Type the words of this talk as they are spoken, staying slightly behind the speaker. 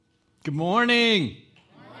Good morning.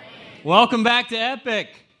 Welcome back to Epic.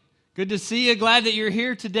 Good to see you. Glad that you're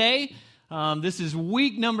here today. This is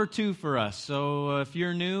week number 2 for us. So if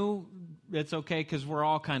you're new, it's okay because we're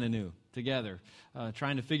all kind of new together,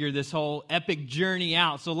 trying to figure this whole Epic journey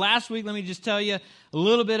out. So last week, let me just tell you a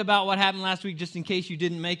little bit about what happened last week, just in case you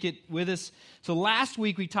didn't make it with us. So last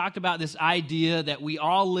week, we talked about this idea that we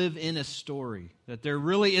all live in a story, that there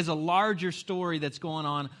really is a larger story that's going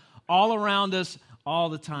on all around us all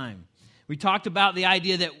the time. We talked about the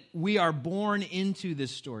idea that we are born into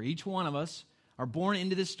this story. Each one of us are born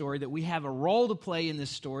into this story, that we have a role to play in this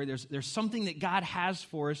story. There's something that God has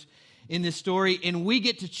for us in this story, and we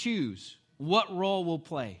get to choose what role we'll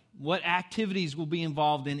play, what activities we'll be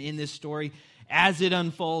involved in this story as it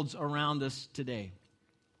unfolds around us today.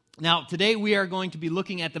 Now, today we are going to be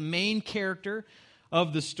looking at the main character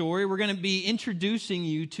of the story. We're going to be introducing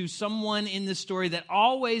you to someone in this story that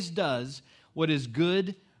always does what is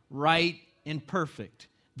good, right, and perfect.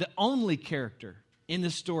 The only character in the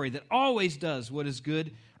story that always does what is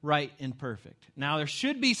good, right, and perfect. Now, there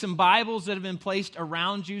should be some Bibles that have been placed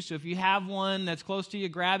around you, so if you have one that's close to you,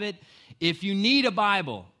 grab it. If you need a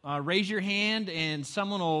Bible, raise your hand and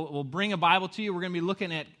someone will bring a Bible to you. We're going to be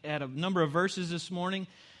looking at a number of verses this morning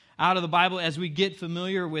out of the Bible as we get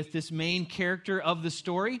familiar with this main character of the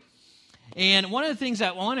story. And one of the things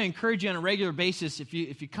I want to encourage you on a regular basis, if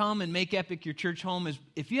you come and make Epic your church home, is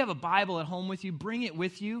if you have a Bible at home with you, bring it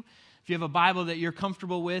with you. If you have a Bible that you're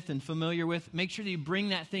comfortable with and familiar with, make sure that you bring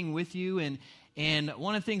that thing with you. And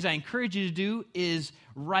one of the things I encourage you to do is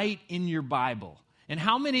write in your Bible. And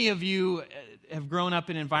how many of you have grown up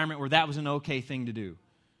in an environment where that was an okay thing to do?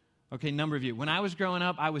 Okay, a number of you. When I was growing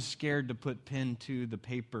up, I was scared to put pen to the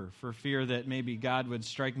paper for fear that maybe God would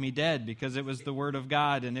strike me dead because it was the Word of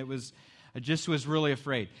God, and I just was really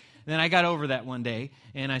afraid. Then I got over that one day,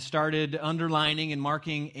 and I started underlining and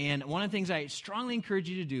marking, and one of the things I strongly encourage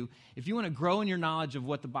you to do, if you want to grow in your knowledge of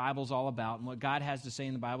what the Bible's all about and what God has to say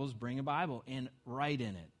in the Bible, is bring a Bible and write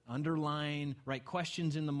in it. Underline, write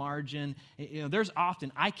questions in the margin. There's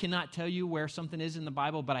often, I cannot tell you where something is in the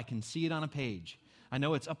Bible, but I can see it on a page. I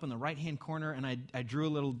know it's up in the right-hand corner, and I drew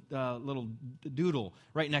a little doodle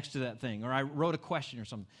right next to that thing, or I wrote a question or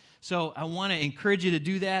something. So I want to encourage you to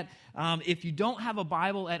do that. If you don't have a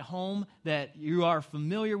Bible at home that you are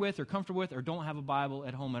familiar with or comfortable with, or don't have a Bible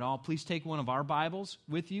at home at all, please take one of our Bibles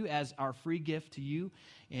with you as our free gift to you,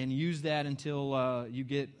 and use that until you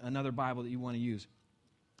get another Bible that you want to use.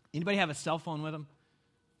 Anybody have a cell phone with them?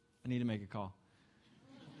 I need to make a call.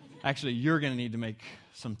 Actually, you're going to need to make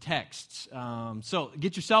some texts. So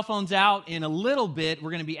get your cell phones out. In a little bit,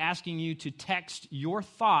 we're going to be asking you to text your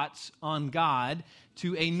thoughts on God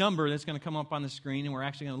to a number that's going to come up on the screen, and we're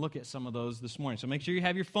actually going to look at some of those this morning. So make sure you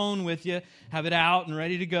have your phone with you, have it out and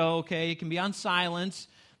ready to go, okay? It can be on silence,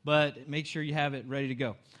 but make sure you have it ready to go.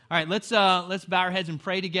 All right, let's bow our heads and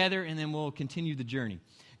pray together, and then we'll continue the journey.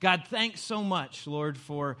 God, thanks so much, Lord,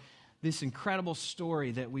 for this incredible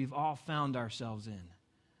story that we've all found ourselves in.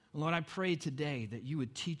 Lord, I pray today that you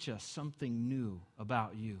would teach us something new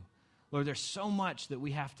about you. Lord, there's so much that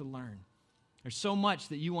we have to learn. There's so much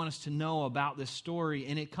that you want us to know about this story,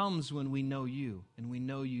 and it comes when we know you, and we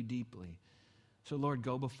know you deeply. So, Lord,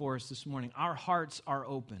 go before us this morning. Our hearts are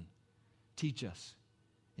open. Teach us.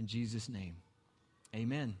 In Jesus' name,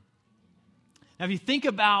 amen. Now, if you think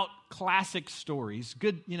about classic stories,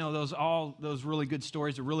 good, those really good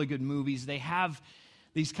stories, or really good movies, they have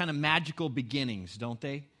these kind of magical beginnings, don't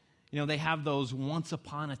they? They have those once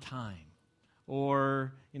upon a time.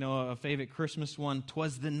 Or, a favorite Christmas one,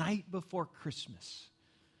 'Twas the Night Before Christmas.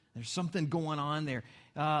 There's something going on there.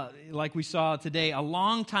 Like we saw today, a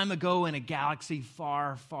long time ago in a galaxy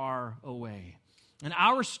far, far away. And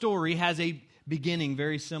our story has a beginning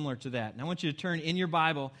very similar to that. And I want you to turn in your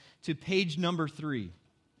Bible to page number 3.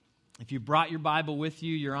 If you brought your Bible with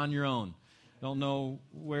you, you're on your own. Don't know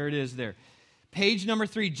where it is there. Page number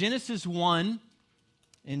 3, Genesis 1,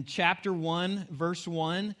 in chapter 1, verse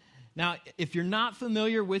 1. Now, if you're not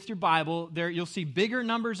familiar with your Bible, there you'll see bigger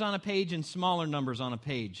numbers on a page and smaller numbers on a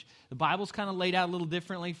page. The Bible's kind of laid out a little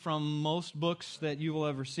differently from most books that you will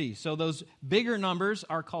ever see. So those bigger numbers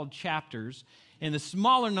are called chapters, and the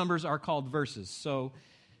smaller numbers are called verses. So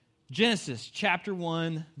Genesis chapter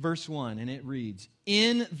 1, verse 1, and it reads,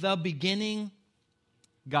 "In the beginning,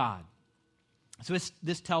 God." So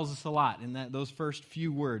this tells us a lot in those first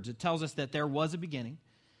few words. It tells us that there was a beginning,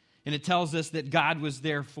 and it tells us that God was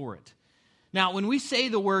there for it. Now, when we say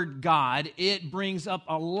the word God, it brings up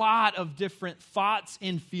a lot of different thoughts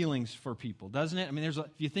and feelings for people, doesn't it? I mean, if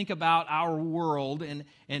you think about our world and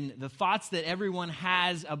the thoughts that everyone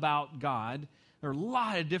has about God, there are a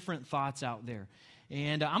lot of different thoughts out there.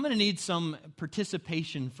 And I'm going to need some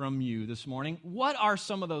participation from you this morning. What are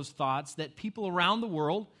some of those thoughts that people around the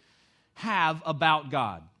world have about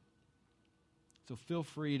God? So feel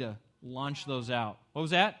free to launch those out. What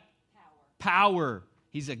was that? Power.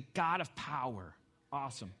 He's a God of power.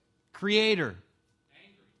 Awesome. Creator.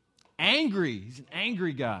 Angry. He's an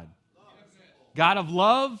angry God. God of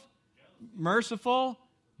love. Merciful.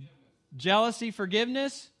 Jealousy,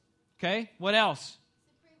 forgiveness. Okay. What else?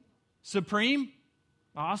 Supreme.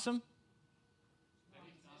 Awesome.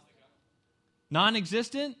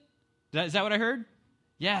 Non-existent. Is that what I heard?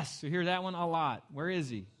 Yes. We hear that one a lot. Where is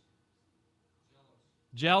he?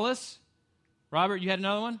 Jealous. Robert, you had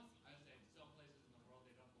another one?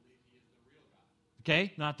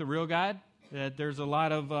 Okay, not the real God. That there's a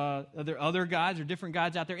lot of other gods or different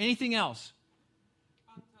gods out there. Anything else?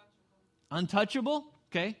 Untouchable.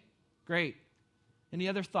 Okay, great. Any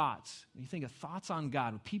other thoughts? When you think of thoughts on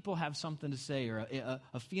God, when people have something to say or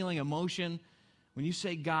a feeling, emotion, when you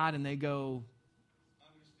say God and they go,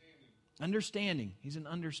 understanding. He's an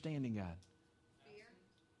understanding God.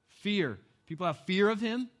 Fear. People have fear of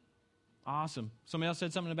him. Awesome. Somebody else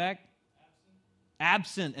said something in the back?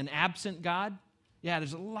 Absent. An absent God. Yeah,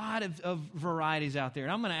 there's a lot of varieties out there.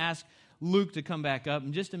 And I'm going to ask Luke to come back up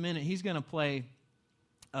in just a minute. He's going to play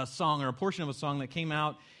a song or a portion of a song that came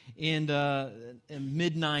out in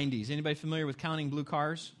mid-90s. Anybody familiar with Counting Blue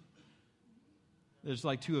Cars? There's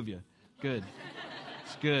like two of you. Good.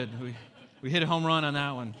 It's good. We hit a home run on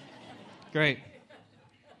that one. Great.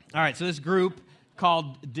 All right, so this group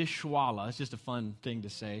called Dishwalla. It's just a fun thing to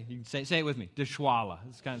say. You can say it with me. Dishwalla.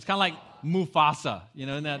 It's kind of like Mufasa. You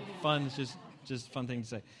know, isn't that fun? It's just a fun thing to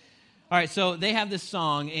say. All right, so they have this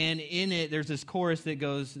song, and in it, there's this chorus that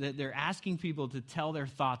goes that they're asking people to tell their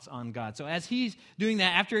thoughts on God. So as he's doing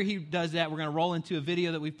that, after he does that, we're going to roll into a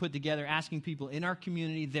video that we've put together asking people in our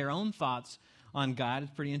community their own thoughts on God.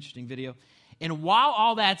 It's a pretty interesting video. And while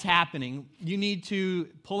all that's happening, you need to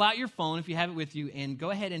pull out your phone, if you have it with you, and go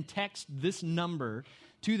ahead and text this number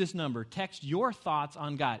to this number. Text your thoughts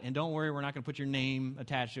on God. And don't worry, we're not going to put your name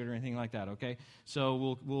attached to it or anything like that, okay?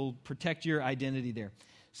 So we'll protect your identity there.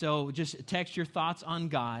 So just text your thoughts on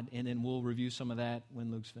God, and then we'll review some of that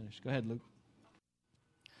when Luke's finished. Go ahead, Luke.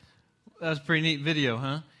 That was a pretty neat video,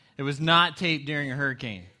 huh? It was not taped during a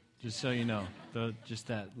hurricane, just so you know. Just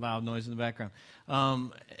that loud noise in the background.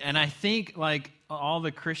 And I think, like, all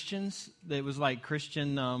the Christians, it was like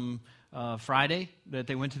Christian Friday that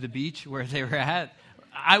they went to the beach where they were at.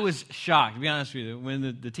 I was shocked, to be honest with you.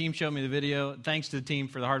 When the team showed me the video, thanks to the team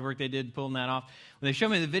for the hard work they did pulling that off. When they showed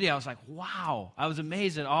me the video, I was like, wow. I was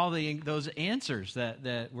amazed at all those answers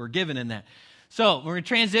that were given in that. So we're going to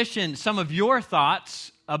transition some of your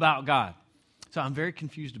thoughts about God. So I'm very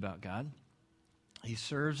confused about God. He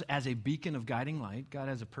serves as a beacon of guiding light. God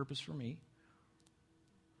has a purpose for me.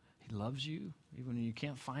 He loves you, even when you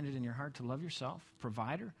can't find it in your heart to love yourself.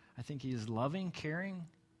 Provider. I think he is loving, caring.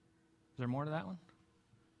 Is there more to that one?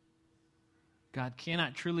 God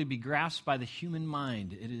cannot truly be grasped by the human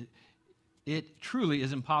mind. It truly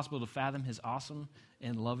is impossible to fathom his awesome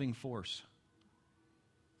and loving force.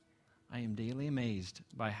 I am daily amazed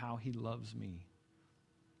by how he loves me.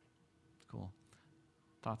 Cool.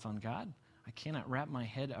 Thoughts on God? I cannot wrap my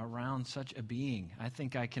head around such a being. I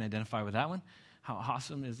think I can identify with that one. How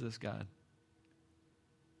awesome is this God? Are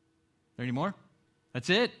there any more? That's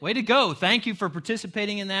it. Way to go. Thank you for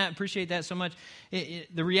participating in that. Appreciate that so much.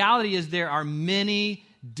 The reality is there are many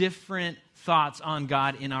different thoughts on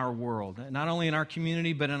God in our world. Not only in our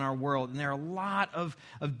community, but in our world. And there are a lot of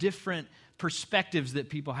different perspectives that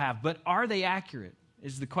people have. But are they accurate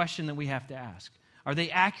is the question that we have to ask. Are they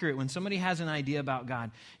accurate when somebody has an idea about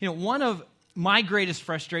God? You know, one of my greatest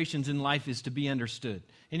frustrations in life is to be understood.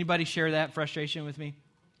 Anybody share that frustration with me?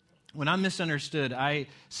 When I'm misunderstood, I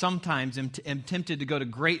sometimes am tempted to go to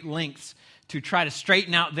great lengths to try to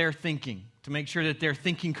straighten out their thinking, to make sure that they're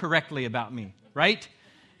thinking correctly about me, right?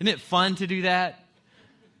 Isn't it fun to do that?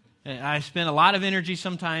 And I spend a lot of energy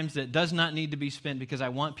sometimes that does not need to be spent because I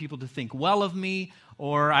want people to think well of me,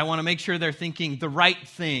 or I want to make sure they're thinking the right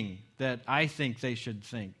thing that I think they should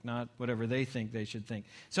think, not whatever they think they should think.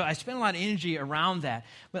 So I spend a lot of energy around that.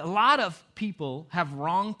 But a lot of people have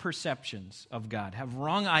wrong perceptions of God, have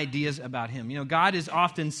wrong ideas about him. You know, God is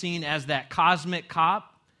often seen as that cosmic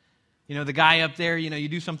cop. You know, the guy up there, you know, you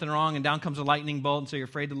do something wrong and down comes a lightning bolt, and so you're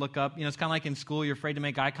afraid to look up. You know, it's kind of like in school, you're afraid to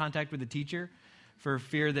make eye contact with the teacher for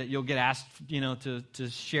fear that you'll get asked, you know, to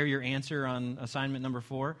share your answer on assignment number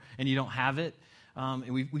 4, and you don't have it.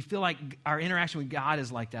 And we feel like our interaction with God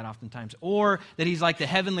is like that oftentimes. Or that he's like the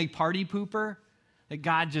heavenly party pooper, that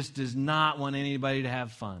God just does not want anybody to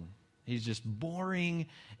have fun. He's just boring,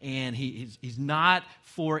 and he's not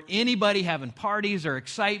for anybody having parties or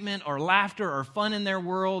excitement or laughter or fun in their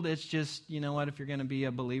world. It's just, you know what, if you're going to be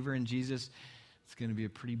a believer in Jesus, it's going to be a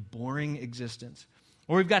pretty boring existence.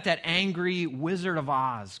 Or we've got that angry Wizard of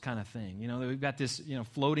Oz kind of thing. You know, we've got this,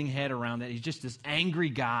 floating head around that. He's just this angry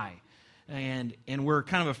guy. And we're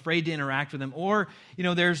kind of afraid to interact with him. Or,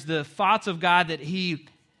 there's the thoughts of God that he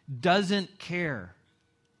doesn't care.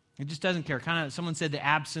 He just doesn't care. Kind of, someone said the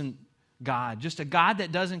absent God. Just a God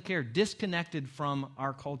that doesn't care, disconnected from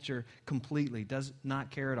our culture completely, does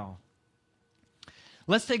not care at all.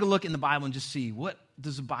 Let's take a look in the Bible and just see, what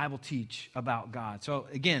does the Bible teach about God? So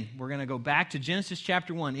again, we're going to go back to Genesis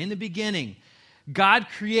chapter 1. In the beginning, God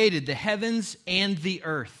created the heavens and the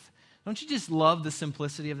earth. Don't you just love the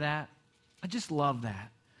simplicity of that? I just love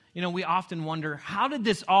that. We often wonder, how did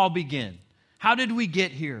this all begin? How did we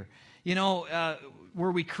get here?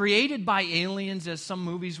 Were we created by aliens, as some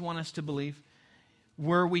movies want us to believe?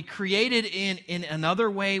 Were we created in another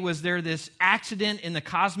way? Was there this accident in the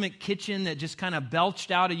cosmic kitchen that just kind of belched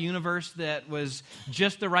out a universe that was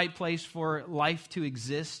just the right place for life to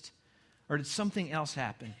exist? Or did something else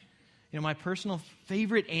happen? My personal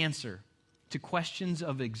favorite answer to questions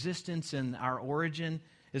of existence and our origin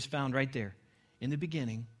is found right there. In the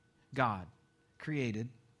beginning, God created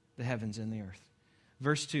the heavens and the earth.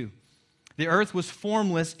 Verse 2, the earth was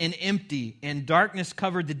formless and empty, and darkness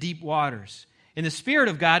covered the deep waters. And the Spirit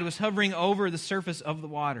of God was hovering over the surface of the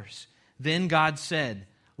waters. Then God said,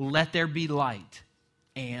 "Let there be light."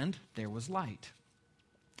 And there was light.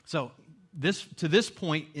 So to this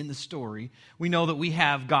point in the story, we know that we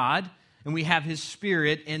have God and we have His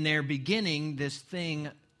Spirit, and they're beginning this thing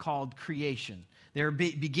called creation. They're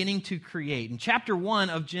beginning to create. And chapter 1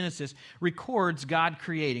 of Genesis records God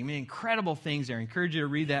creating. Incredible things there. I encourage you to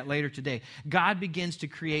read that later today. God begins to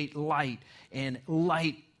create light, and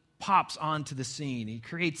light pops onto the scene. He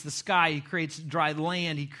creates the sky. He creates dry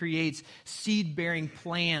land. He creates seed-bearing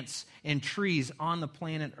plants and trees on the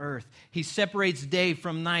planet Earth. He separates day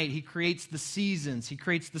from night. He creates the seasons. He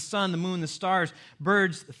creates the sun, the moon, the stars,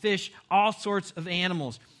 birds, the fish, all sorts of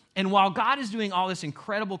animals. And while God is doing all this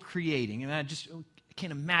incredible creating, and I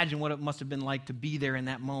can't imagine what it must have been like to be there in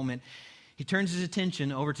that moment, He turns His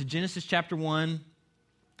attention over to Genesis chapter 1,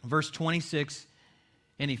 verse 26,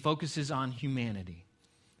 and He focuses on humanity.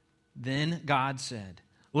 Then God said,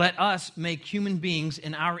 "Let us make human beings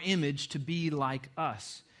in our image to be like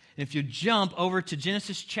us." And if you jump over to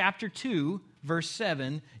Genesis chapter 2, verse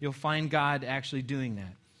 7, you'll find God actually doing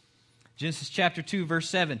that. Genesis chapter 2, verse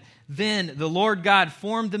 7. Then the Lord God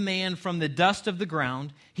formed the man from the dust of the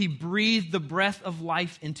ground. He breathed the breath of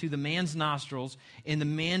life into the man's nostrils, and the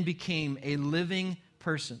man became a living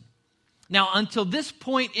person. Now, until this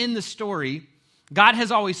point in the story, God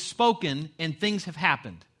has always spoken and things have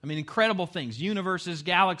happened. Incredible things. Universes,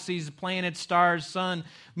 galaxies, planets, stars, sun,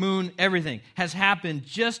 moon, everything has happened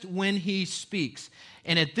just when He speaks.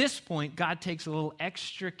 And at this point, God takes a little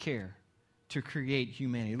extra care to create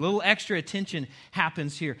humanity. A little extra attention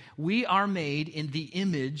happens here. We are made in the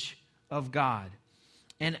image of God.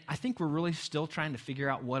 And I think we're really still trying to figure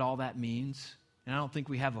out what all that means. And I don't think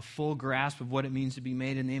we have a full grasp of what it means to be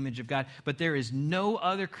made in the image of God. But there is no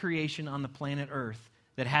other creation on the planet Earth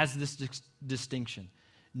that has this distinction.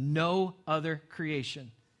 No other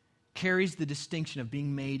creation carries the distinction of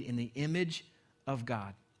being made in the image of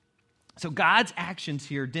God. So God's actions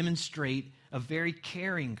here demonstrate a very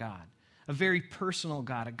caring God, a very personal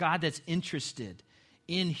God, a God that's interested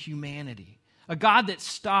in humanity, a God that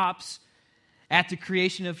stops at the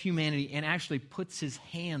creation of humanity and actually puts His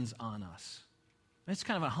hands on us. That's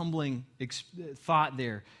kind of a humbling thought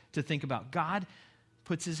there to think about. God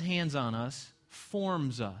puts His hands on us,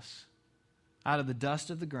 forms us out of the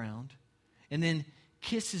dust of the ground, and then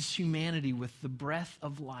kisses humanity with the breath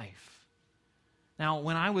of life. Now,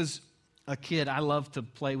 when I was a kid, I loved to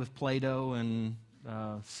play with Play-Doh and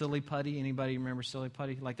silly putty. Anybody remember silly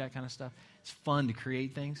putty? Like that kind of stuff? It's fun to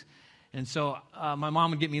create things. And so my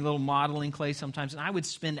mom would get me a little modeling clay sometimes, and I would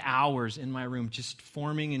spend hours in my room just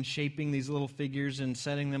forming and shaping these little figures and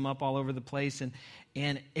setting them up all over the place.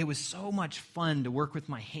 And it was so much fun to work with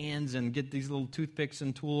my hands and get these little toothpicks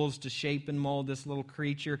and tools to shape and mold this little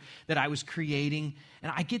creature that I was creating.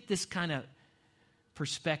 And I get this kind of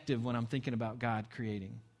perspective when I'm thinking about God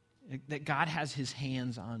creating, that God has His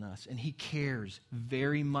hands on us, and He cares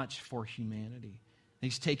very much for humanity.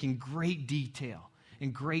 He's taking great detail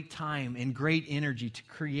and great time and great energy to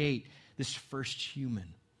create this first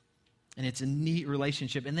human. And it's a neat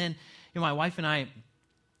relationship. And then, my wife and I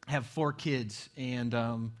have 4 kids, and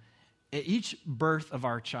at each birth of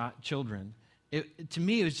our children, to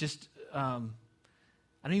me it was just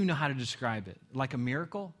I don't even know how to describe it. Like a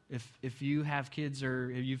miracle. If you have kids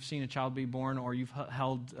or if you've seen a child be born or you've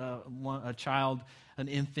held a child, an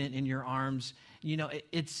infant in your arms,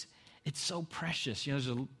 it's so precious. There's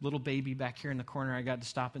a little baby back here in the corner I got to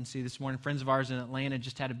stop and see this morning. Friends of ours in Atlanta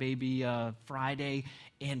just had a baby Friday,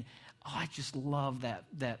 and I just love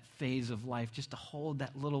that phase of life, just to hold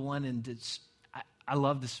that little one, and I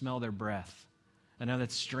love to smell their breath. I know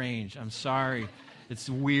that's strange. I'm sorry. It's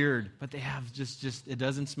weird, but they have just it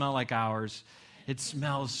doesn't smell like ours. It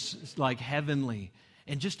smells like heavenly.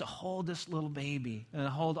 And just to hold this little baby and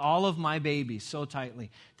hold all of my babies so tightly,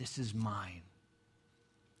 this is mine.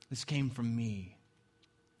 This came from me.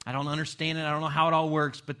 I don't understand it. I don't know how it all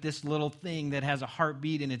works, but this little thing that has a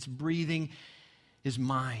heartbeat and it's breathing is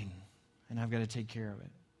mine, and I've got to take care of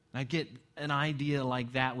it. And I get an idea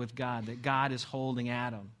like that with God, that God is holding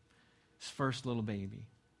Adam, his first little baby.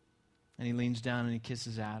 And he leans down and he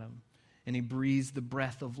kisses Adam. And he breathes the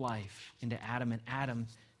breath of life into Adam. And Adam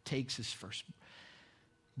takes his first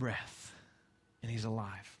breath. And he's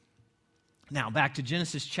alive. Now, back to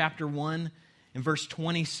Genesis chapter 1 and verse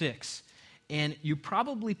 26. And you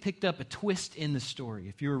probably picked up a twist in the story.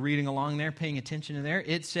 If you were reading along there, paying attention to there,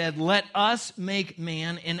 it said, "Let us make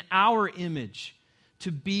man in our image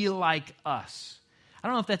to be like us." I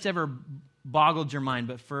don't know if that's ever boggled your mind,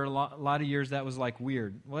 but for a lot of years that was like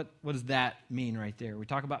weird. What does that mean right there? We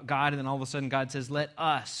talk about God, and then all of a sudden God says, "Let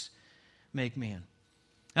us make man."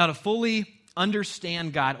 Now, to fully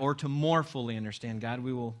understand God, or to more fully understand God,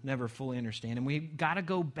 we will never fully understand, and we've got to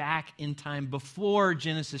go back in time before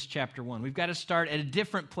Genesis chapter 1. We've got to start at a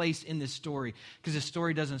different place in this story, because the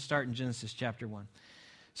story doesn't start in Genesis chapter 1.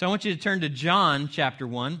 So I want you to turn to John chapter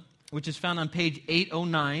 1, which is found on page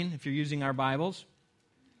 809 if you're using our Bibles.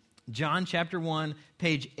 John chapter 1,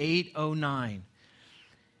 page 809.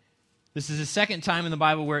 This is the second time in the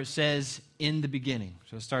Bible where it says, "in the beginning."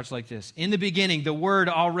 So it starts like this. "In the beginning, the Word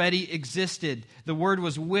already existed. The Word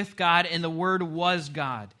was with God, and the Word was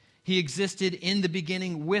God. He existed in the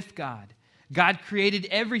beginning with God. God created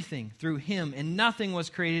everything through Him, and nothing was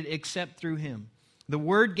created except through Him. The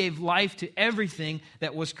Word gave life to everything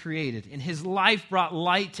that was created, and His life brought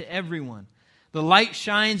light to everyone. The light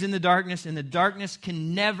shines in the darkness, and the darkness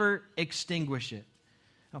can never extinguish it."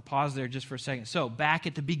 I'll pause there just for a second. So, back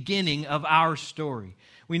at the beginning of our story,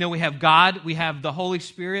 we know we have God, we have the Holy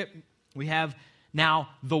Spirit, we have now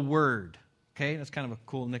the Word. Okay, that's kind of a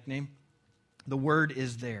cool nickname. The Word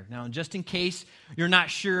is there. Now, just in case you're not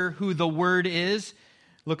sure who the Word is,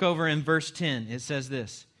 look over in verse 10. It says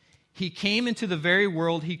this: "He came into the very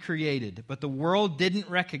world He created, but the world didn't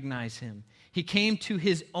recognize Him. He came to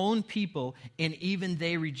His own people, and even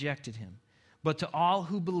they rejected Him. But to all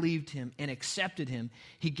who believed Him and accepted Him,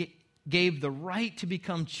 He gave the right to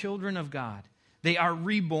become children of God. They are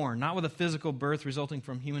reborn, not with a physical birth resulting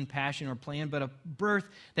from human passion or plan, but a birth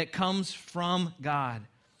that comes from God.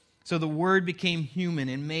 So the Word became human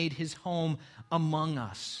and made His home among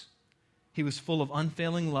us. He was full of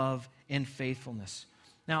unfailing love and faithfulness."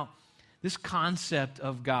 Now, this concept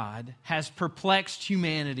of God has perplexed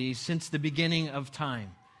humanity since the beginning of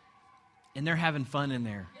time. And they're having fun in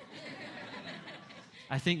there.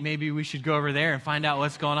 I think maybe we should go over there and find out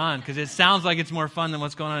what's going on, because it sounds like it's more fun than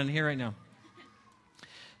what's going on in here right now.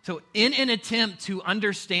 So in an attempt to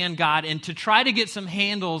understand God and to try to get some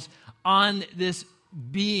handles on this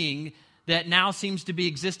being that now seems to be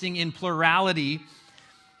existing in plurality,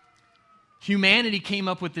 humanity came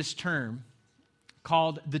up with this term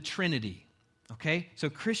called the Trinity. Okay? So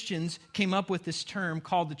Christians came up with this term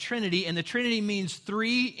called the Trinity, and the Trinity means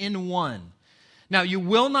 3 in 1. Now, you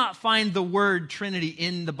will not find the word Trinity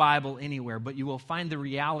in the Bible anywhere, but you will find the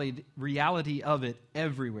reality of it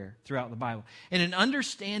everywhere throughout the Bible. And an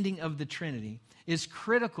understanding of the Trinity is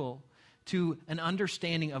critical to an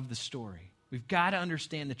understanding of the story. We've got to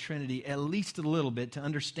understand the Trinity at least a little bit to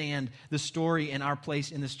understand the story and our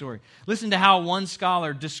place in the story. Listen to how one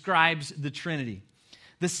scholar describes the Trinity: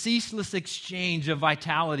 "The ceaseless exchange of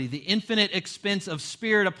vitality, the infinite expense of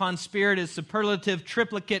spirit upon spirit is superlative,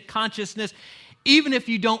 triplicate consciousness. Even if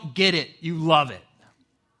you don't get it, you love it."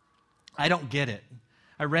 I don't get it.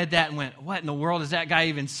 I read that and went, what in the world is that guy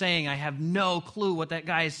even saying? I have no clue what that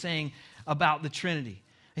guy is saying about the Trinity.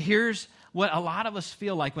 Here's what a lot of us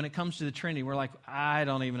feel like when it comes to the Trinity. We're like, I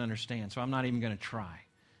don't even understand, so I'm not even going to try.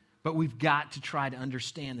 But we've got to try to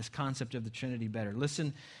understand this concept of the Trinity better.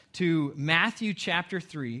 Listen to Matthew chapter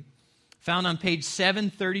 3, found on page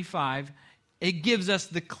 735. It gives us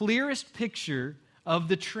the clearest picture of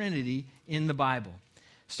the Trinity in the Bible.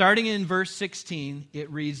 Starting in verse 16, it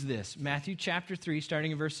reads this. Matthew chapter 3,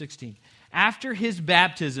 starting in verse 16. "After His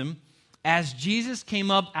baptism, as Jesus came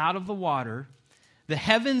up out of the water, the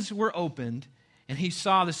heavens were opened, and he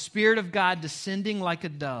saw the Spirit of God descending like a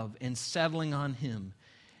dove and settling on him.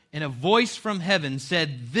 And a voice from heaven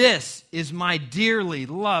said, "This is my dearly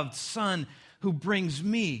loved Son who brings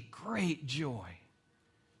me great joy."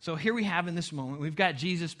 So here we have in this moment, we've got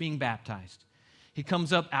Jesus being baptized. He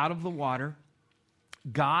comes up out of the water,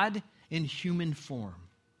 God in human form,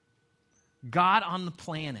 God on the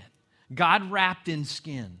planet, God wrapped in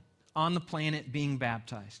skin on the planet being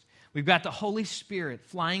baptized. We've got the Holy Spirit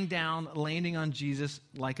flying down, landing on Jesus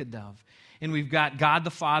like a dove. And we've got God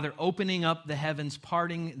the Father opening up the heavens,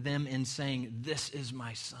 parting them and saying, "This is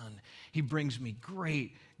my Son. He brings me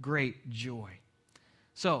great, great joy."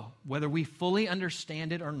 So, whether we fully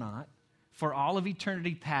understand it or not, for all of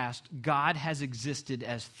eternity past, God has existed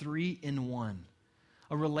as three in one.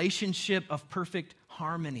 A relationship of perfect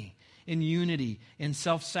harmony and unity and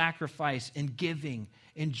self-sacrifice and giving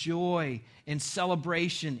and joy and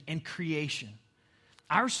celebration and creation.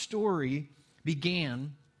 Our story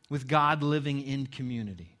began with God living in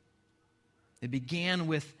community. It began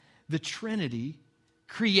with the Trinity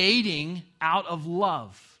creating out of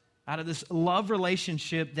love, out of this love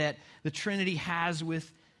relationship that the Trinity has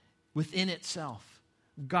within itself.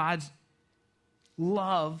 God's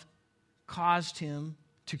love caused him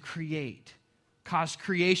to create, caused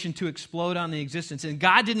creation to explode on the existence. And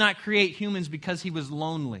God did not create humans because he was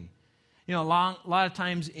lonely. You know, a lot of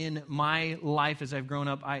times in my life as I've grown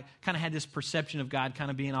up, I kind of had this perception of God kind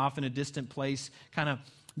of being off in a distant place, kind of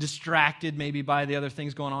distracted maybe by the other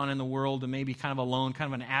things going on in the world, and maybe kind of alone,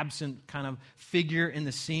 kind of an absent kind of figure in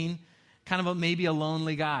the scene, kind of maybe a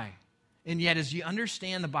lonely guy. And yet as you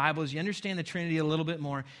understand the Bible, as you understand the Trinity a little bit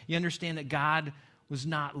more, you understand that God was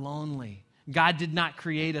not lonely. God did not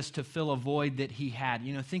create us to fill a void that he had.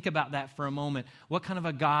 You know, think about that for a moment. What kind of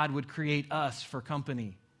a God would create us for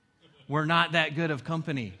company? We're not that good of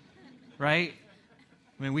company, right?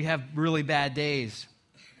 I mean, we have really bad days.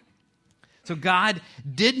 So God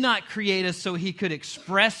did not create us so he could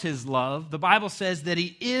express his love. The Bible says that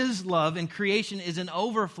he is love, and creation is an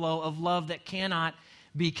overflow of love that cannot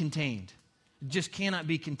be contained. It just cannot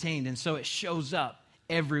be contained. And so it shows up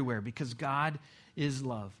everywhere because God is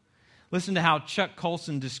love. Listen to how Chuck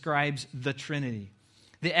Colson describes the Trinity.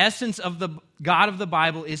 The essence of the God of the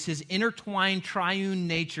Bible is his intertwined triune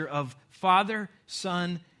nature of Father,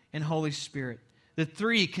 Son, and Holy Spirit. The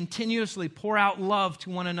three continuously pour out love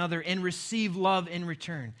to one another and receive love in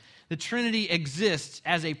return. The Trinity exists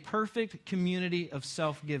as a perfect community of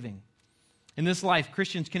self-giving. In this life,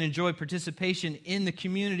 Christians can enjoy participation in the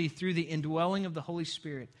community through the indwelling of the Holy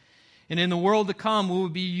Spirit. And in the world to come, we will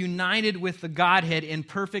be united with the Godhead in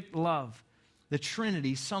perfect love. The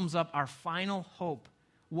Trinity sums up our final hope.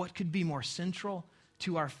 What could be more central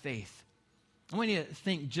to our faith? I want you to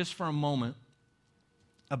think just for a moment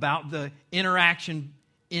about the interaction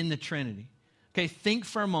in the Trinity. Okay, think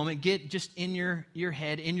for a moment. Get just in your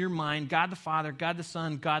head, in your mind, God the Father, God the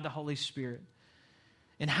Son, God the Holy Spirit.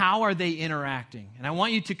 And how are they interacting? And I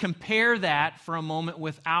want you to compare that for a moment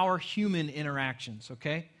with our human interactions,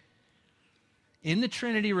 okay? In the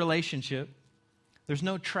Trinity relationship, there's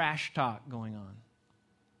no trash talk going on.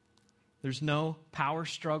 There's no power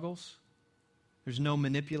struggles. There's no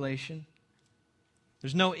manipulation.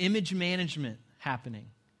 There's no image management happening.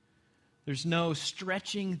 There's no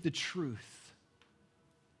stretching the truth.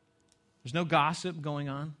 There's no gossip going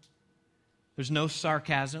on. There's no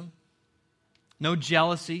sarcasm. No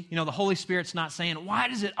jealousy. You know, the Holy Spirit's not saying, "Why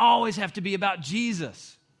does it always have to be about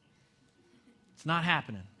Jesus?" It's not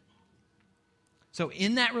happening. So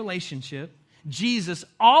in that relationship, Jesus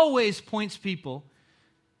always points people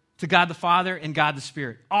to God the Father and God the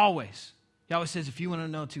Spirit. Always. He always says, if you want to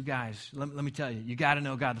know two guys, let me tell you, you got to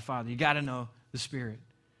know God the Father. You got to know the Spirit.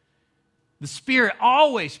 The Spirit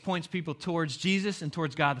always points people towards Jesus and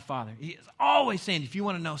towards God the Father. He is always saying, if you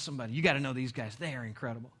want to know somebody, you got to know these guys. They are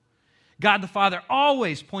incredible. God the Father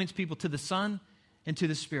always points people to the Son and to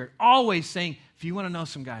the Spirit. Always saying, if you want to know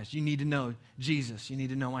some guys, you need to know Jesus. You need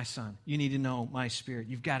to know my Son. You need to know my Spirit.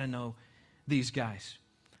 You've got to know these guys.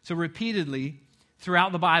 So repeatedly,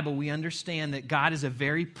 throughout the Bible, we understand that God is a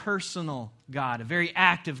very personal God, a very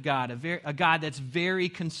active God, a God that's very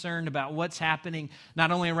concerned about what's happening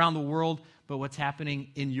not only around the world, but what's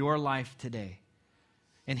happening in your life today.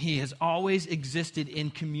 And he has always existed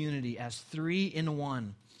in community as three in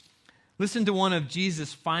one. Listen to one of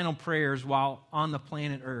Jesus' final prayers while on the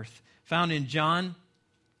planet Earth, found in John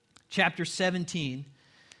chapter 17,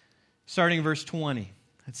 starting in verse 20.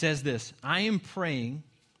 It says this, "I am praying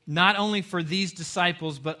not only for these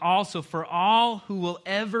disciples, but also for all who will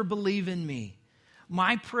ever believe in me.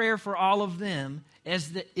 My prayer for all of them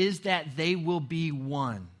is that they will be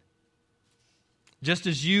one." just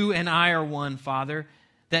as you and I are one, Father,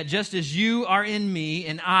 that just as you are in me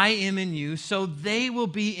and I am in you, so they will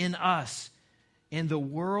be in us, and the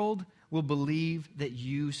world will believe that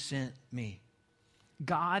you sent me.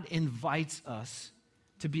 God invites us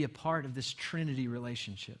to be a part of this Trinity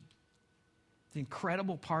relationship. The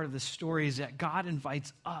incredible part of this story is that God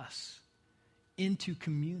invites us into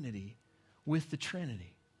community with the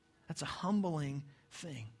Trinity. That's a humbling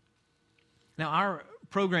thing. Now, our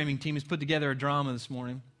programming team has put together a drama this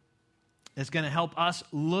morning that's going to help us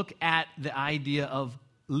look at the idea of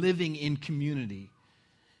living in community.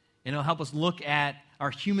 And it'll help us look at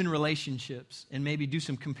our human relationships and maybe do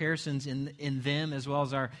some comparisons in them as well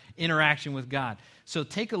as our interaction with God. So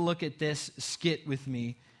take a look at this skit with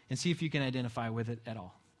me and see if you can identify with it at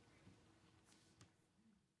all.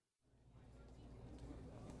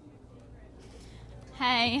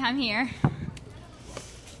 Hey, I'm here.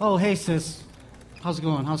 Oh, hey, sis. How's it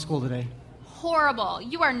going? How's school today? Horrible.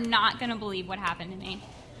 You are not going to believe what happened to me.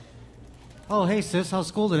 Oh, hey, sis. How's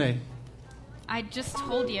school today? I just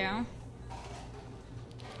told you.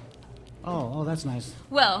 Oh, that's nice.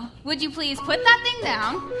 Will, would you please put that thing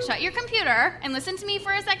down, shut your computer, and listen to me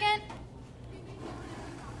for a second?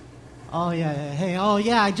 Oh, yeah. Hey,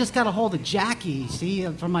 I just got a hold of Jackie, see,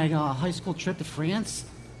 from my high school trip to France.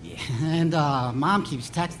 Yeah, and Mom keeps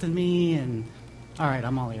texting me, and... All right,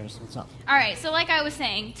 I'm all ears. What's up? All right, so like I was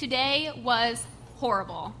saying, today was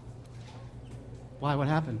horrible. Why? What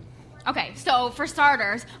happened? Okay, so for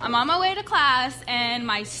starters, I'm on my way to class, and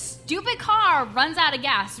my stupid car runs out of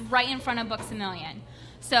gas right in front of Books A Million.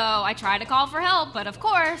 So I try to call for help, but of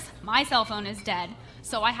course, my cell phone is dead.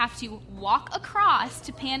 So I have to walk across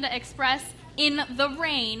to Panda Express in the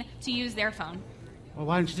rain to use their phone. Well,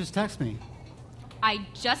 why didn't you just text me? I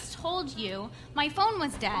just told you my phone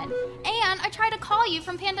was dead, and I tried to call you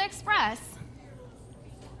from Panda Express.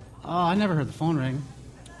 Oh, I never heard the phone ring.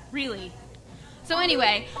 Really? So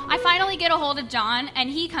anyway, I finally get a hold of John,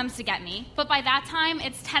 and he comes to get me. But by that time,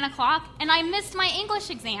 it's 10 o'clock, and I missed my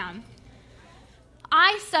English exam.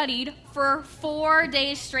 I studied for 4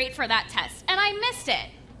 days straight for that test, and I missed it.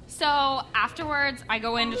 So afterwards, I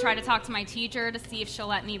go in to try to talk to my teacher to see if she'll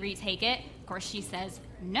let me retake it. Of course, she says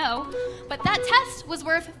no. But that test was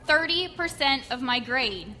worth 30% of my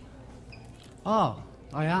grade. Oh,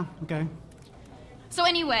 yeah? Okay. So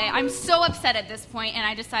anyway, I'm so upset at this point, and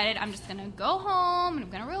I decided I'm just going to go home, and I'm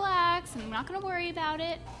going to relax, and I'm not going to worry about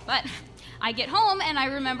it. But I get home, and I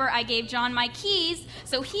remember I gave John my keys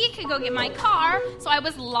so he could go get my car, so I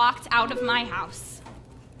was locked out of my house.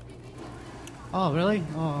 Oh, really?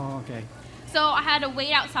 Oh, okay. So I had to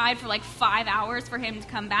wait outside for like 5 hours for him to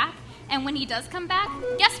come back, and when he does come back,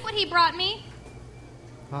 guess what he brought me?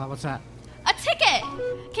 What's that? A ticket!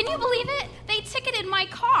 Can you believe it? They ticketed my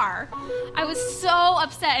car. I was so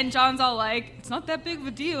upset, and John's all like, it's not that big of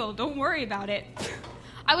a deal. Don't worry about it.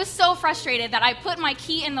 I was so frustrated that I put my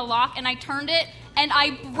key in the lock, and I turned it, and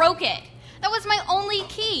I broke it. That was my only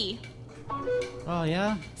key. Oh,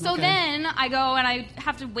 yeah? So Okay. then I go, and I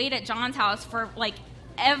have to wait at John's house for, like,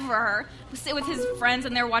 ever, sit with his friends,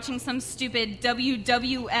 and they're watching some stupid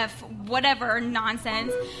WWF whatever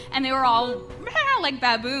nonsense, and they were all like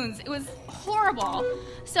baboons. It was horrible.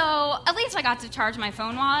 So at least I got to charge my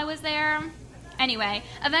phone while I was there. Anyway,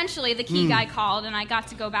 eventually the key guy called, and I got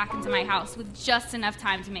to go back into my house with just enough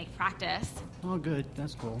time to make practice. Oh, good.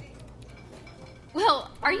 That's cool. Will,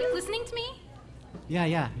 are you listening to me?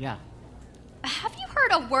 Yeah. Have you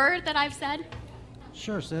heard a word that I've said?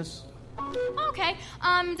 Sure, sis. Okay.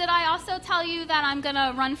 Did I also tell you that I'm going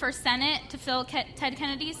to run for Senate to fill Ted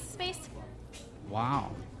Kennedy's space?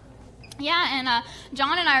 Wow. Yeah, and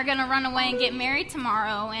John and I are going to run away and get married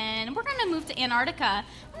tomorrow, and we're going to move to Antarctica.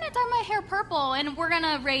 I'm going to dye my hair purple, and we're going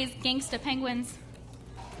to raise gangsta penguins.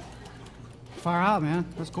 Far out, man.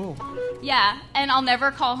 That's cool. Yeah, and I'll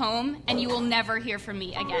never call home, and you will never hear from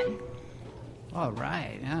me again. All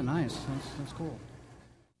right. Yeah, nice. That's cool.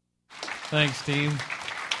 Thanks, team.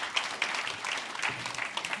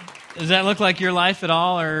 Does that look like your life at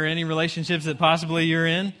all, or any relationships that possibly you're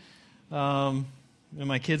in? And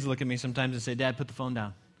my kids look at me sometimes and say, Dad, put the phone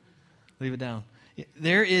down. Leave it down.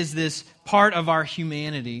 There is this part of our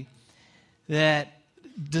humanity that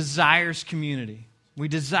desires community. We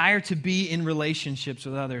desire to be in relationships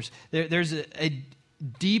with others. There's a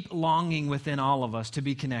deep longing within all of us to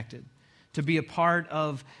be connected, to be a part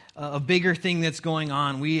of a bigger thing that's going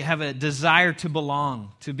on. We have a desire to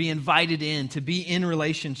belong, to be invited in, to be in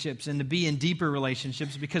relationships, and to be in deeper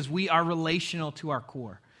relationships because we are relational to our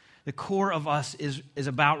core. The core of us is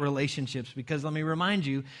about relationships because, let me remind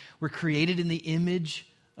you, we're created in the image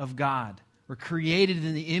of God. We're created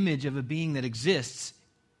in the image of a being that exists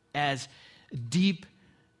as deep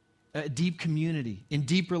community, in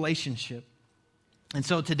deep relationship. And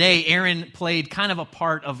so today, Erin played kind of a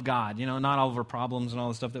part of God, not all of her problems and all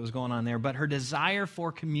the stuff that was going on there, but her desire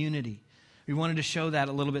for community. We wanted to show that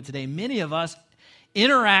a little bit today. Many of us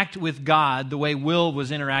interact with God the way Will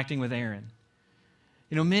was interacting with Erin.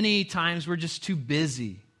 Many times we're just too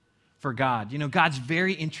busy for God. God's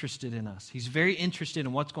very interested in us. He's very interested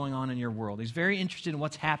in what's going on in your world. He's very interested in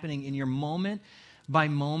what's happening in your moment by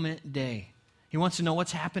moment day. He wants to know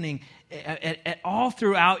what's happening at all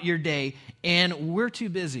throughout your day, and we're too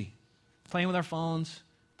busy playing with our phones,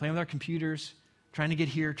 playing with our computers, trying to get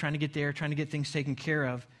here, trying to get there, trying to get things taken care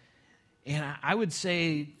of. And I would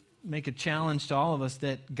say, make a challenge to all of us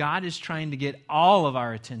that God is trying to get all of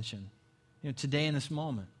our attention, today in this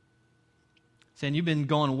moment. Saying you've been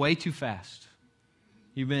going way too fast.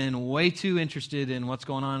 You've been way too interested in what's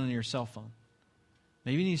going on your cell phone.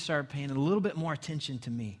 Maybe you need to start paying a little bit more attention to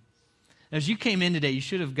me. As you came in today, you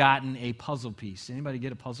should have gotten a puzzle piece. Anybody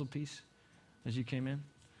get a puzzle piece as you came in?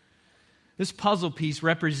 This puzzle piece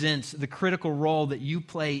represents the critical role that you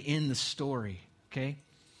play in the story, okay?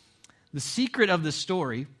 The secret of the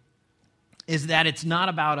story is that it's not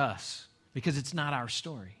about us, because it's not our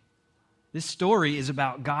story. This story is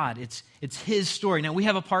about God. It's His story. Now, we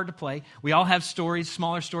have a part to play. We all have stories,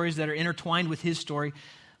 smaller stories that are intertwined with His story,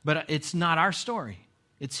 but it's not our story.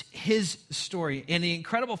 It's His story. And the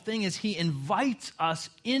incredible thing is He invites us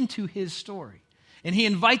into His story. And He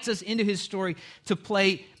invites us into His story to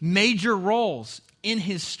play major roles in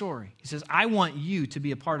His story. He says, I want you to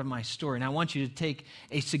be a part of my story, and I want you to take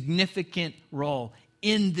a significant role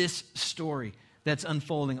in this story that's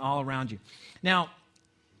unfolding all around you. Now,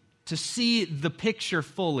 to see the picture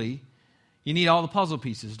fully, you need all the puzzle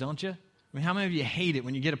pieces, don't you? I mean, how many of you hate it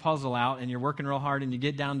when you get a puzzle out and you're working real hard and you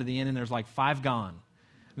get down to the end and there's like 5 gone?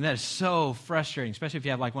 I mean, that is so frustrating, especially if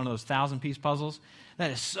you have like one of those 1,000-piece puzzles.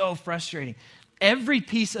 That is so frustrating. Every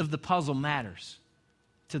piece of the puzzle matters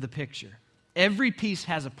to the picture. Every piece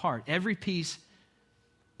has a part. Every piece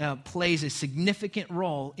plays a significant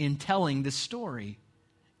role in telling the story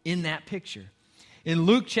in that picture. In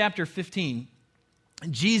Luke chapter 15,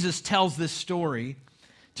 Jesus tells this story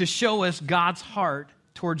to show us God's heart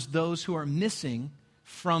towards those who are missing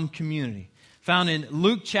from community. Found in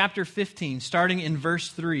Luke chapter 15, starting in verse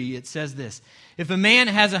 3, it says this: If a man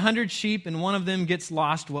has 100 sheep and one of them gets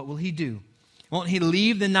lost, what will he do? Won't he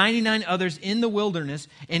leave the 99 others in the wilderness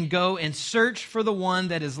and go and search for the one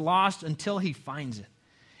that is lost until he finds it?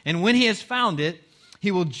 And when he has found it, he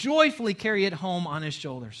will joyfully carry it home on his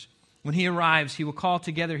shoulders. When he arrives, he will call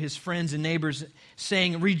together his friends and neighbors,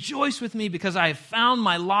 saying, Rejoice with me, because I have found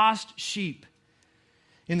my lost sheep.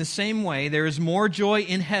 In the same way, there is more joy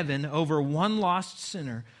in heaven over one lost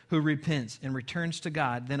sinner who repents and returns to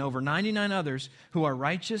God than over 99 others who are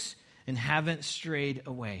righteous and haven't strayed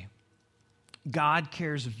away. God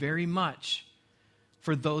cares very much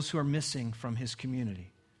for those who are missing from His community.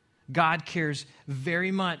 God cares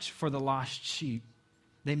very much for the lost sheep.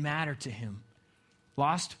 They matter to Him.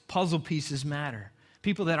 Lost puzzle pieces matter.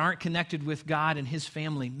 People that aren't connected with God and His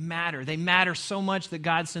family matter. They matter so much that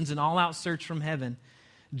God sends an all-out search from heaven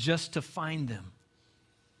just to find them.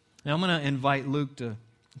 Now I'm going to invite Luke to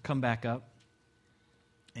come back up.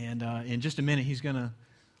 And in just a minute, he's going to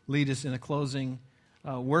lead us in a closing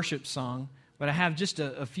worship song. But I have just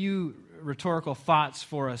a few rhetorical thoughts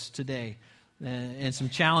for us today and some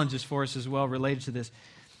challenges for us as well related to this.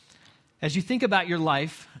 As you think about your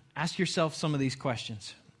life, ask yourself some of these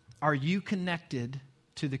questions. Are you connected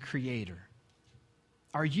to the Creator?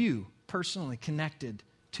 Are you personally connected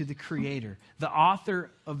to the Creator, the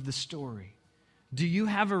author of the story? Do you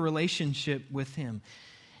have a relationship with Him?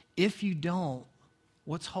 If you don't,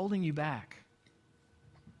 what's holding you back?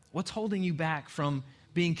 What's holding you back from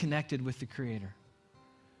being connected with the Creator?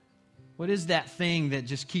 What is that thing that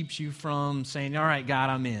just keeps you from saying, all right,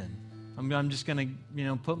 God, I'm in. I'm just going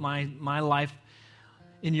to, put my life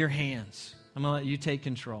in your hands. I'm going to let you take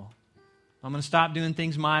control. I'm going to stop doing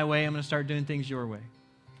things my way. I'm going to start doing things your way.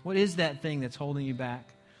 What is that thing that's holding you back?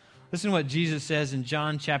 Listen to what Jesus says in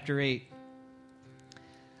John chapter 8.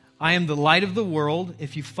 I am the light of the world.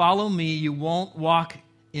 If you follow me, you won't walk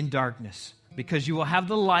in darkness, because you will have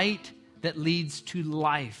the light that leads to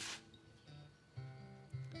life.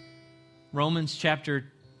 Romans chapter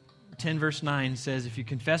 10 verse 9 says, if you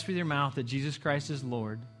confess with your mouth that Jesus Christ is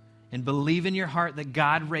Lord and believe in your heart that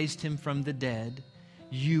God raised Him from the dead,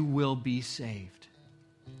 you will be saved.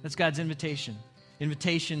 That's God's invitation.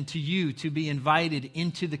 Invitation to you to be invited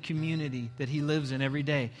into the community that He lives in every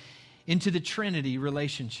day, into the Trinity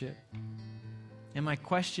relationship. And my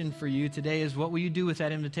question for you today is, what will you do with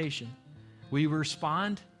that invitation? Will you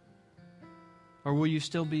respond? Or will you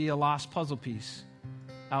still be a lost puzzle piece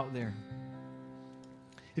out there?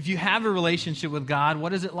 If you have a relationship with God,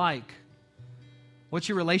 what is it like? What's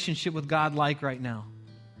your relationship with God like right now?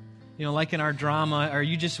 You know, like in our drama, are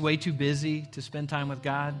you just way too busy to spend time with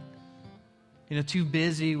God? You know, too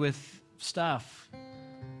busy with stuff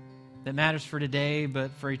that matters for today,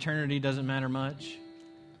 but for eternity doesn't matter much.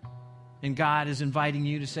 And God is inviting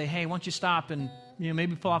you to say, hey, why don't you stop and, you know,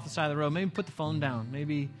 maybe pull off the side of the road, maybe put the phone down,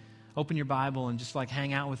 maybe open your Bible and just like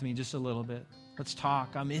hang out with me just a little bit. Let's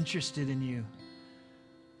talk. I'm interested in you.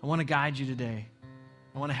 I want to guide you today.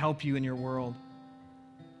 I want to help you in your world.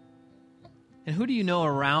 And who do you know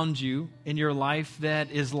around you in your life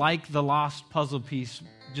that is like the lost puzzle piece,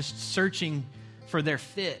 just searching for their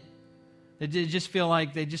fit? They just feel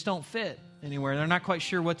like they just don't fit anywhere. They're not quite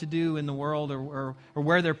sure what to do in the world or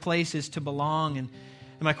where their place is to belong. And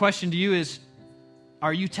my question to you is,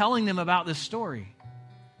 are you telling them about this story?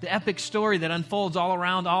 The epic story that unfolds all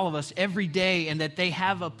around all of us every day, and that they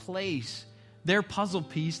have a place. Their puzzle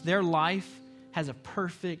piece, their life has a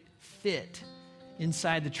perfect fit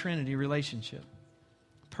inside the Trinity relationship.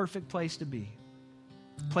 Perfect place to be.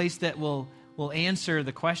 A place that will answer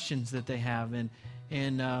the questions that they have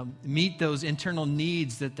and meet those internal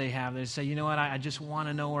needs that they have. They say, you know what, I just want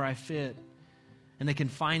to know where I fit. And they can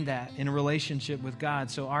find that in a relationship with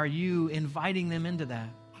God. So are you inviting them into that?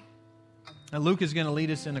 Now, Luke is going to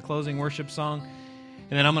lead us in a closing worship song,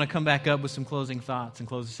 and then I'm going to come back up with some closing thoughts and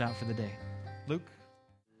close us out for the day. Luke?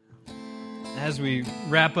 As we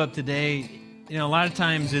wrap up today, you know, a lot of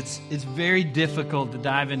times it's very difficult to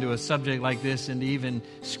dive into a subject like this and to even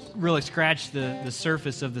really scratch the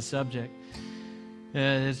surface of the subject.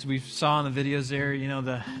 As we saw in the videos there, you know,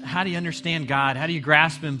 how do you understand God? How do you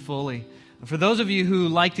grasp Him fully? For those of you who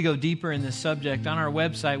like to go deeper in this subject, on our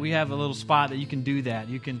website, we have a little spot that you can do that.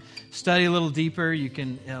 You can study a little deeper. You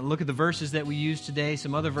can look at the verses that we use today,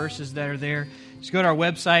 some other verses that are there. Just go to our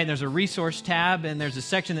website, and there's a resource tab, and there's a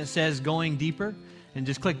section that says Going Deeper, and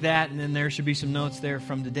just click that, and then there should be some notes there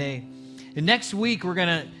from today. And next week, we're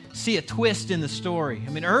going to see a twist in the story. I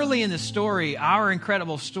mean, early in the story, our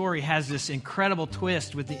incredible story has this incredible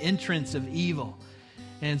twist with the entrance of evil.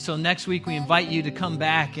 And so next week, we invite you to come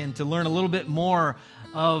back and to learn a little bit more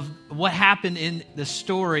of what happened in the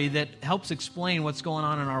story that helps explain what's going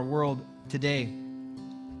on in our world today.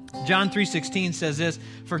 John 3:16 says this,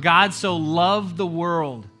 "For God so loved the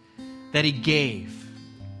world that He gave."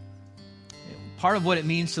 Part of what it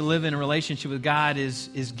means to live in a relationship with God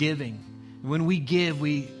is giving. When we give,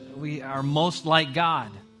 we are most like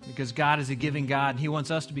God, because God is a giving God, and He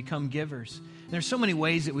wants us to become givers. There's so many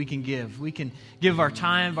ways that we can give. We can give of our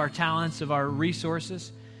time, of our talents, of our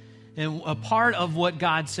resources. And a part of what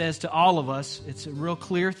God says to all of us, it's a real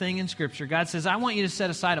clear thing in Scripture. God says, I want you to set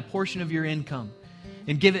aside a portion of your income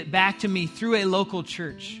and give it back to me through a local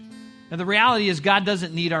church. Now, the reality is God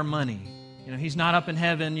doesn't need our money. You know, He's not up in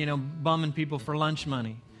heaven, you know, bumming people for lunch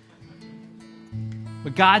money.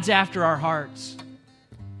 But God's after our hearts.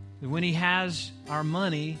 And when He has our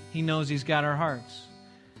money, He knows He's got our hearts.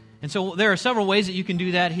 And so there are several ways that you can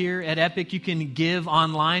do that here at Epic. You can give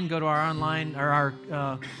online. Go to our online or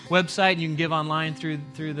our website, and you can give online through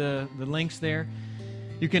the links there.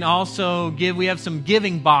 You can also give. We have some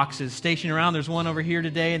giving boxes stationed around. There's one over here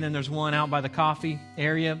today, and then there's one out by the coffee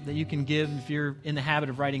area that you can give if you're in the habit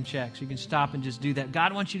of writing checks. You can stop and just do that.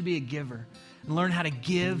 God wants you to be a giver and learn how to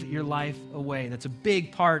give your life away. That's a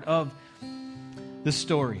big part of the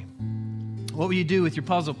story. What will you do with your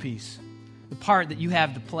puzzle piece? The part that you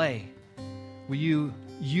have to play. Will you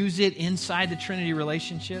use it inside the Trinity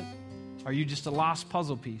relationship? Are you just a lost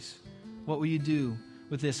puzzle piece? What will you do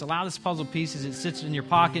with this? Allow this puzzle piece as it sits in your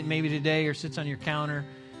pocket maybe today or sits on your counter.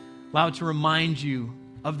 Allow it to remind you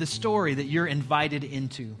of the story that you're invited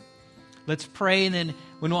into. Let's pray, and then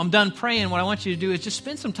when I'm done praying, what I want you to do is just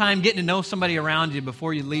spend some time getting to know somebody around you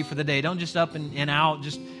before you leave for the day. Don't just up and out.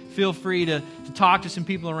 Just feel free to talk to some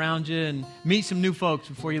people around you and meet some new folks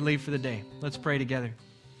before you leave for the day. Let's pray together.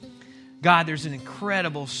 God, there's an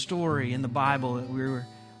incredible story in the Bible that we were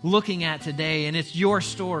looking at today, and it's your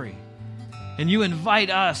story. And you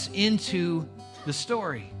invite us into the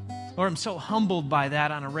story. Lord, I'm so humbled by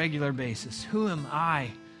that on a regular basis. Who am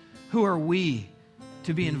I? Who are we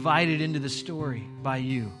to be invited into the story by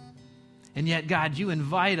you? And yet, God, you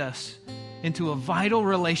invite us into a vital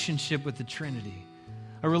relationship with the Trinity.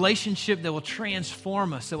 A relationship that will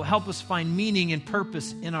transform us, that will help us find meaning and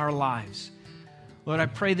purpose in our lives. Lord, I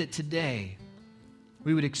pray that today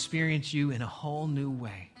we would experience you in a whole new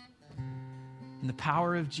way. In the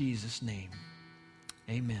power of Jesus' name,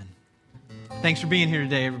 amen. Thanks for being here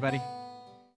today, everybody.